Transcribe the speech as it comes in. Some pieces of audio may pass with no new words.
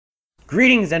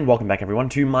Greetings and welcome back everyone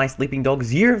to my Sleeping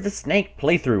Dogs Year of the Snake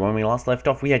playthrough. When we last left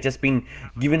off, we had just been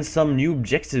given some new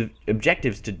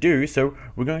objectives to do, so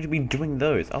we're going to be doing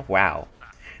those. Oh wow.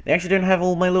 They actually don't have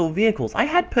all my little vehicles. I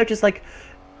had purchased like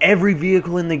every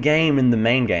vehicle in the game, in the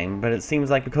main game, but it seems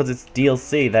like because it's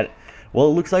DLC that, well,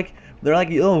 it looks like they're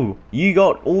like, oh, you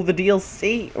got all the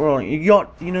DLC, or you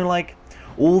got, you know, like,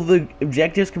 all the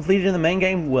objectives completed in the main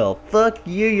game. Well, fuck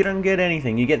you, you don't get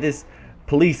anything. You get this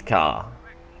police car.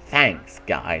 Thanks,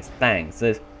 guys. Thanks.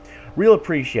 It's real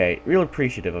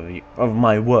appreciative of you, of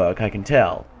my work, I can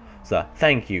tell. So,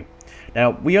 thank you.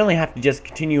 Now, we only have to just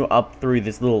continue up through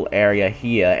this little area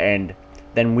here, and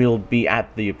then we'll be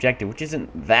at the objective, which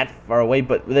isn't that far away,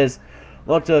 but there's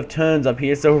lots of turns up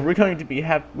here, so we're going to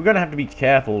have to be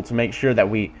careful to make sure that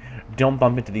we don't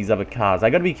bump into these other cars. I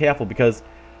gotta be careful because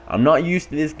I'm not used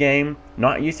to this game,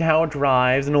 not used to how it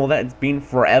drives and all that. It's been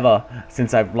forever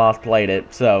since I've last played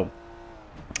it, so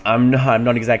I'm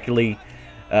not exactly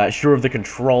sure of the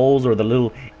controls or the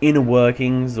little inner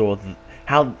workings or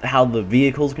how the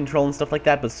vehicles control and stuff like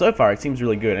that, but so far it seems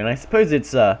really good, and I suppose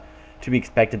it's to be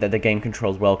expected that the game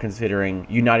controls well, considering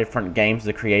United Front Games,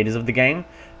 the creators of the game,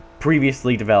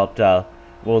 previously developed, what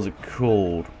was it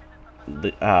called?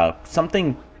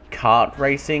 Something kart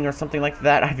racing or something like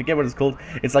that. I forget what it's called.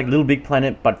 It's like Little Big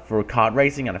Planet, but for kart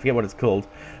racing, and I forget what it's called,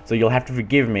 so you'll have to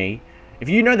forgive me. If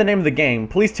you know the name of the game,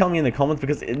 please tell me in the comments,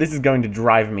 because this is going to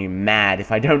drive me mad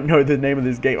if I don't know the name of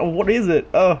this game. Oh, what is it?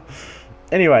 Oh.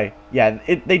 Anyway, yeah,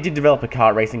 they did develop a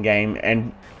kart racing game,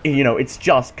 and, you know, it's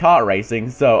just kart racing,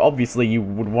 so obviously you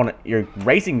would want your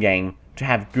racing game to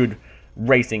have good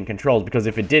racing controls, because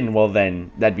if it didn't, well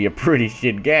then, that'd be a pretty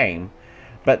shit game.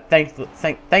 But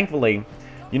thankfully,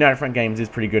 United Front Games is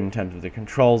pretty good in terms of the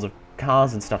controls of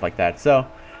cars and stuff like that, so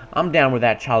I'm down with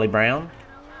that, Charlie Brown.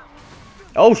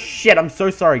 Oh shit, I'm so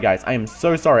sorry guys, I am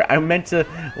so sorry, I meant to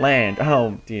land,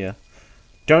 oh dear.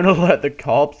 Don't alert the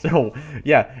cops. Oh,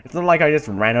 yeah, it's not like I just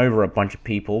ran over a bunch of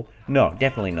people. No,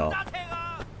 definitely not.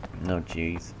 No,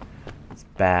 jeez. It's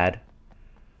bad.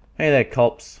 Hey there,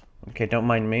 cops. Okay, don't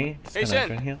mind me. Just hey,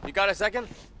 Shen, you got a second?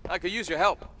 I could use your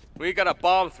help. We got a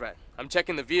bomb threat. I'm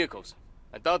checking the vehicles.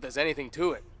 I doubt there's anything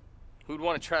to it. Who'd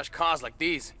want to trash cars like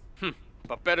these?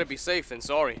 But better be safe than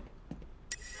sorry.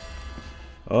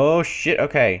 Oh, shit,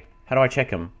 okay. How do I check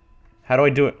them? How do I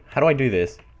do it? How do I do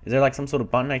this? Is there like some sort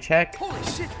of button I check? Holy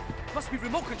shit! Must be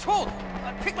remote controlled!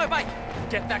 Pick my bike!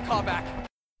 Get that car back!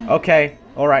 Okay,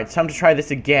 alright, time to try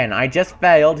this again. I just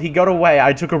failed, he got away,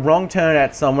 I took a wrong turn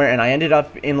at somewhere, and I ended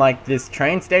up in like this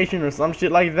train station or some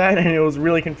shit like that, and it was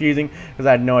really confusing, because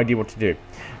I had no idea what to do.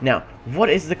 Now, what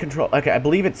is the control? Okay, I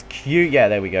believe it's Q, yeah,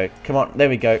 there we go. Come on, there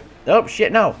we go. Oh,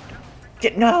 shit, no!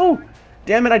 Shit, no!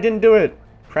 Damn it, I didn't do it!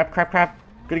 Crap, crap, crap.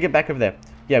 Gotta get back over there.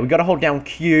 Yeah, we gotta hold down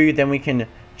Q, then we can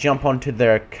jump onto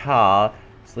their car.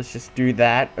 So let's just do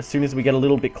that as soon as we get a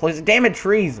little bit closer. Damn it,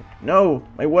 trees! No!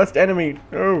 My worst enemy!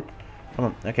 No! Come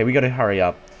on. Okay, we gotta hurry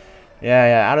up.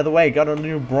 Yeah, out of the way. Got a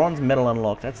new bronze medal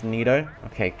unlocked. That's neato.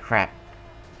 Okay, crap.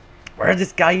 Where is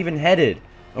this guy even headed?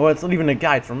 Oh, it's not even a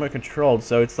guy. It's remote controlled.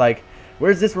 So it's like,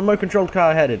 where's this remote controlled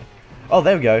car headed? Oh,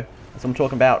 there we go. That's what I'm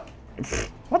talking about.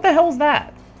 What the hell's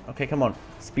that? Okay, come on.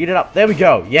 Speed it up. There we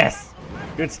go. Yes!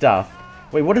 Good stuff.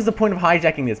 Wait, what is the point of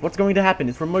hijacking this? What's going to happen?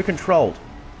 It's remote controlled.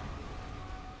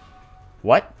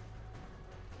 What?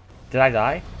 Did I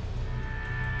die?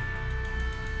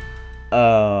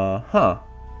 Huh.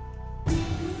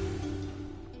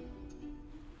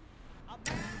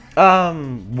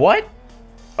 What?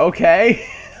 Okay.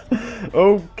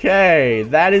 Okay,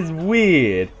 that is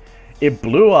weird. It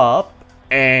blew up,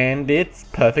 and it's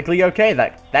perfectly okay.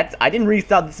 That's I didn't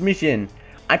restart this mission.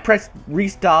 I pressed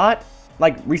restart,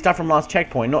 like restart from last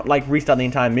checkpoint, not like restart the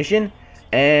entire mission,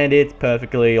 and it's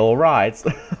perfectly alright.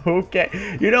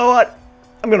 Okay, you know what?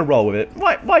 I'm gonna roll with it.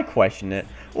 Why question it?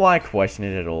 Why question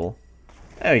it at all?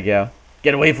 There we go.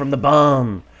 Get away from the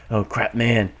bomb. Oh crap,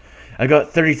 man. I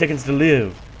got 30 seconds to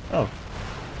live. Oh.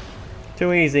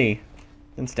 Too easy.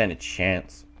 Didn't stand a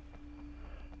chance.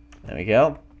 There we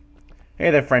go.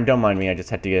 Hey there, friend. Don't mind me. I just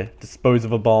had to dispose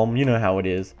of a bomb. You know how it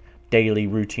is. Daily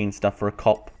routine stuff for a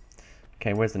cop.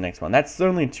 Okay, where's the next one? That's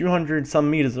only 200 some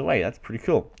meters away. That's pretty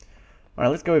cool.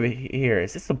 Alright, let's go over here.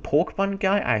 Is this the pork bun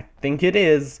guy? I think it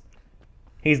is.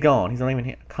 He's gone. He's not even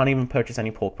here. Can't even purchase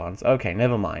any pork buns. Okay,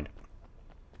 never mind.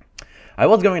 I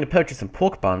was going to purchase some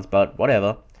pork buns, but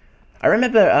whatever. I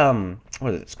remember,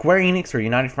 what is it? Square Enix or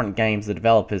United Front Games, the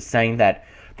developers, saying that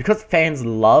because fans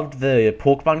loved the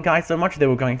pork bun guy so much, they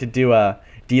were going to do a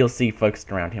DLC focused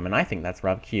around him, and I think that's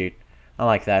rather cute. I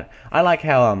like that. I like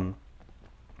how,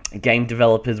 game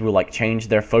developers will like change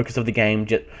their focus of the game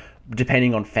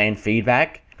depending on fan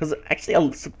feedback. Because actually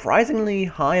a surprisingly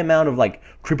high amount of like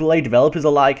AAA developers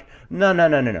are like, no, no,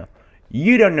 no, no, no.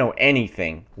 You don't know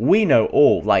anything. We know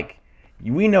all. Like,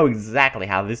 we know exactly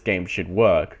how this game should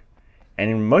work.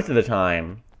 And most of the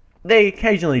time, they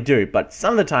occasionally do, but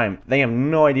some of the time, they have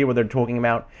no idea what they're talking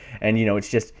about. And, you know, it's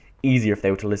just easier if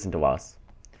they were to listen to us.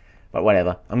 But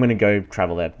whatever, I'm gonna go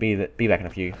travel there. Be back in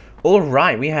a few.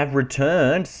 Alright, we have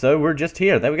returned, so we're just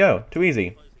here. There we go. Too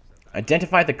easy.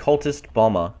 Identify the cultist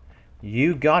bomber.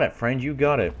 You got it, friend. You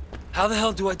got it. How the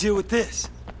hell do I deal with this?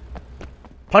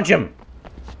 Punch him!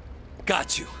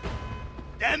 Got you.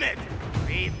 Damn it!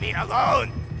 Leave me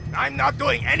alone! I'm not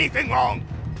doing anything wrong!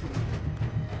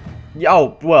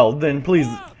 Oh, well, then please,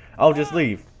 I'll just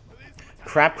leave.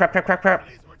 Crap, crap, crap, crap, crap.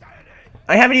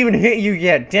 I haven't even hit you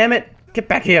yet, damn it! Get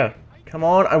back here! Come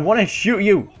on, I want to shoot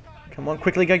you! Come on,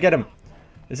 quickly go get him.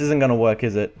 This isn't gonna work,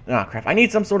 is it? Ah, crap. I need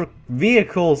some sort of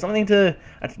vehicle, something to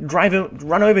drive him,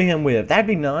 run over him with. That'd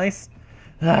be nice.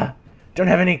 Ah, don't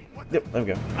have any... There we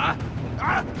go.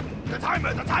 The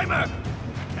timer! The timer!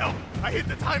 Help! I hit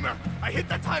the timer! I hit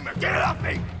the timer! Get it off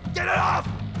me! Get it off!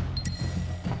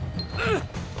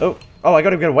 Oh, I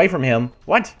gotta get away from him.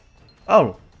 What?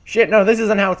 Oh, shit, no, this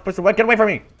isn't how it's supposed to work. Get away from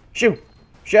me! Shoo!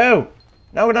 Shoo!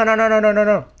 No, no, no, no, no, no, no,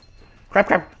 no. Crap,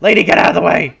 crap. Lady, get out of the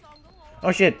way!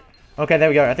 Oh, shit. Okay, there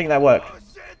we go. I think that worked.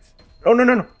 Oh, no,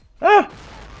 no, no. Ah!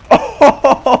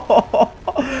 Oh,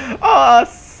 oh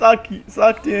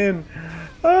sucked in.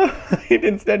 Oh, he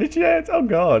didn't stand a chance. Oh,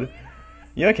 God.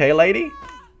 You okay, lady?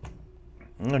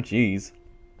 Oh, jeez.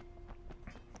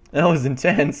 That was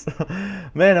intense.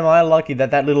 Man, am I lucky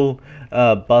that that little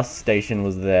bus station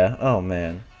was there. Oh,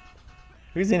 man.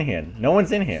 Who's in here? No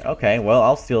one's in here. Okay, well,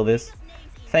 I'll steal this.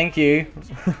 Thank you.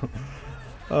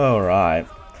 Alright.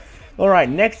 Alright,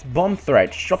 next bomb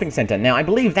threat. Shopping center. Now, I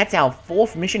believe that's our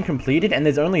 4th mission completed, and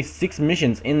there's only 6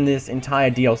 missions in this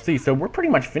entire DLC, so we're pretty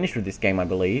much finished with this game, I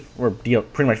believe. We're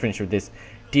pretty much finished with this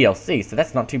DLC, so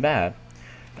that's not too bad.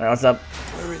 Alright, what's up?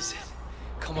 Where is it?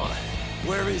 Come on.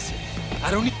 Where is it?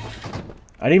 I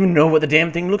don't even know what the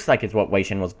damn thing looks like, is what Wei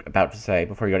Shen was about to say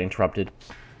before he got interrupted.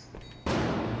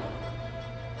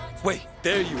 Wait,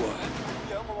 there you are.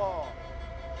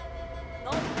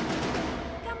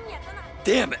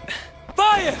 Damn it!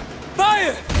 Fire!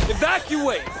 Fire!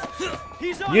 Evacuate!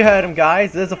 You heard him,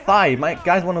 guys. There's a fire. You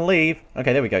guys want to leave?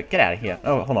 Okay, there we go. Get out of here.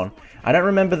 Oh, hold on. I don't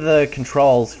remember the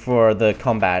controls for the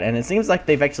combat, and it seems like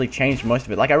they've actually changed most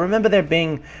of it. Like, I remember there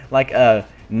being, like, a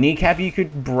kneecap you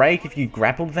could break if you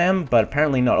grappled them, but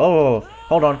apparently not. Oh,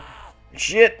 hold on.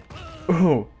 Shit!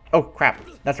 Ooh. Oh, crap.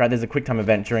 That's right, there's a quick time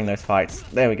event during those fights.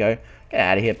 There we go. Get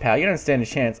out of here, pal. You don't stand a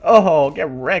chance. Oh, get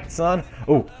wrecked, son.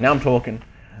 Oh, now I'm talking.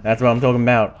 That's what I'm talking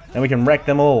about. And we can wreck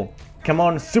them all. Come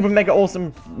on, super mega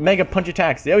awesome mega punch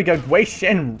attacks. There we go. Wei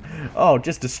Shen. Oh,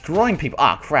 just destroying people.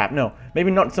 Ah, crap. No,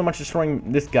 maybe not so much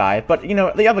destroying this guy, but you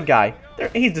know, the other guy,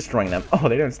 he's destroying them. Oh,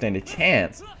 they don't stand a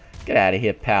chance. Get out of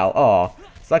here, pal. Oh,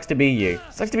 sucks to be you.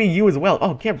 Sucks to be you as well.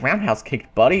 Oh, get roundhouse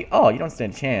kicked, buddy. Oh, you don't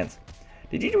stand a chance.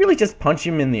 Did you really just punch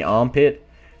him in the armpit?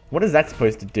 What is that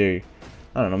supposed to do?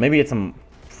 I don't know. Maybe it's some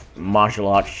martial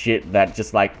arts shit that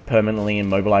just like permanently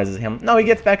immobilizes him. No, he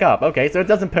gets back up. Okay, so it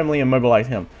doesn't permanently immobilize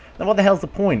him. Then what the hell's the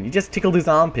point? You just tickled his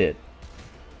armpit.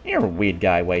 You're a weird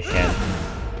guy, Wei Shen.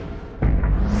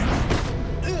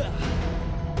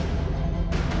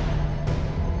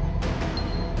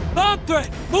 Bomb threat!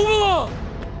 Move along!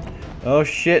 Oh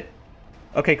shit.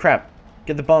 Okay, crap.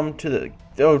 Get the bomb to the...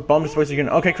 Oh, bomb is supposed to go...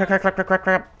 Okay, crap, crap, crap, crap, crap,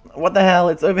 crap. What the hell?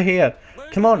 It's over here.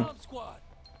 Come on.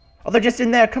 Oh, they're just in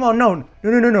there. Come on. No. No,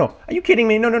 no, no, no. Are you kidding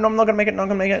me? No, no, no. I'm not gonna make it. Not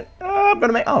gonna make it. Oh, I'm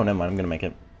gonna make... Oh, never mind. I'm gonna make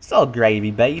it. It's all gravy,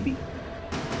 baby.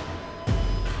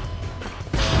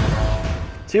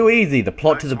 Too easy. The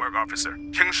plot to the... Nice work, officer.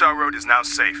 Qingsha Road is now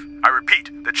safe. I repeat,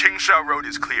 the Qingsha Road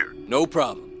is clear. No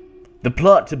problem. The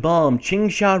plot to bomb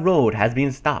Qingsha Road has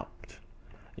been stopped.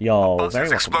 Yo, Bus very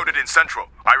has welcome. exploded in Central.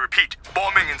 I repeat,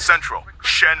 bombing in Central.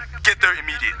 Shen, get there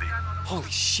immediately. Holy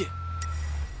shit.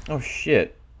 Oh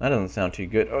shit, that doesn't sound too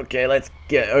good. Okay, let's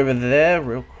get over there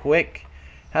real quick.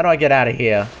 How do I get out of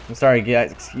here? I'm sorry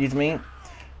guys, excuse me.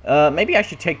 Maybe I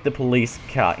should take the police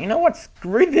car. You know what,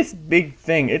 screw this big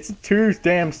thing. It's too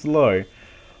damn slow.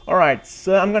 Alright,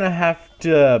 so I'm gonna have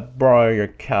to borrow your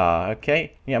car,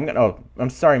 okay? Yeah, I'm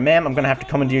sorry ma'am, I'm gonna have to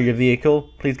commandeer your vehicle.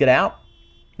 Please get out.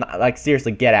 No, like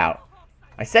seriously, get out.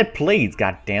 I said please,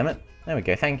 god damn it. There we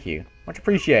go, thank you. Much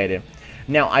appreciated.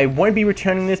 Now, I won't be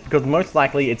returning this because most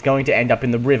likely it's going to end up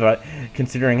in the river,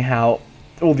 considering how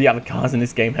all the other cars in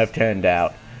this game have turned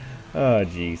out. Oh,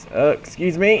 jeez.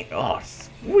 Excuse me? Oh,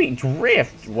 sweet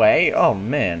drift, Wei. Oh,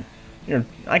 man.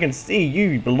 I can see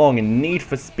you belong in Need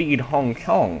for Speed Hong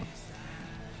Kong.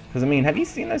 Because, I mean, have you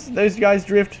seen those guys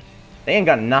drift? They ain't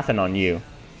got nothing on you.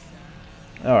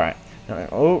 Alright.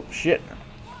 Oh, shit.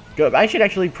 Go. I should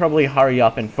actually probably hurry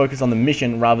up and focus on the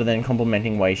mission rather than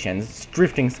complimenting Wei Shen's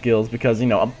drifting skills because, you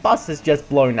know, a bus has just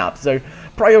blown up. So,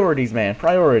 priorities, man.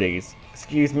 Priorities.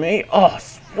 Excuse me. Oh,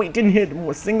 sweet. Didn't hit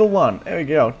a single one. There we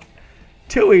go.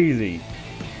 Too easy.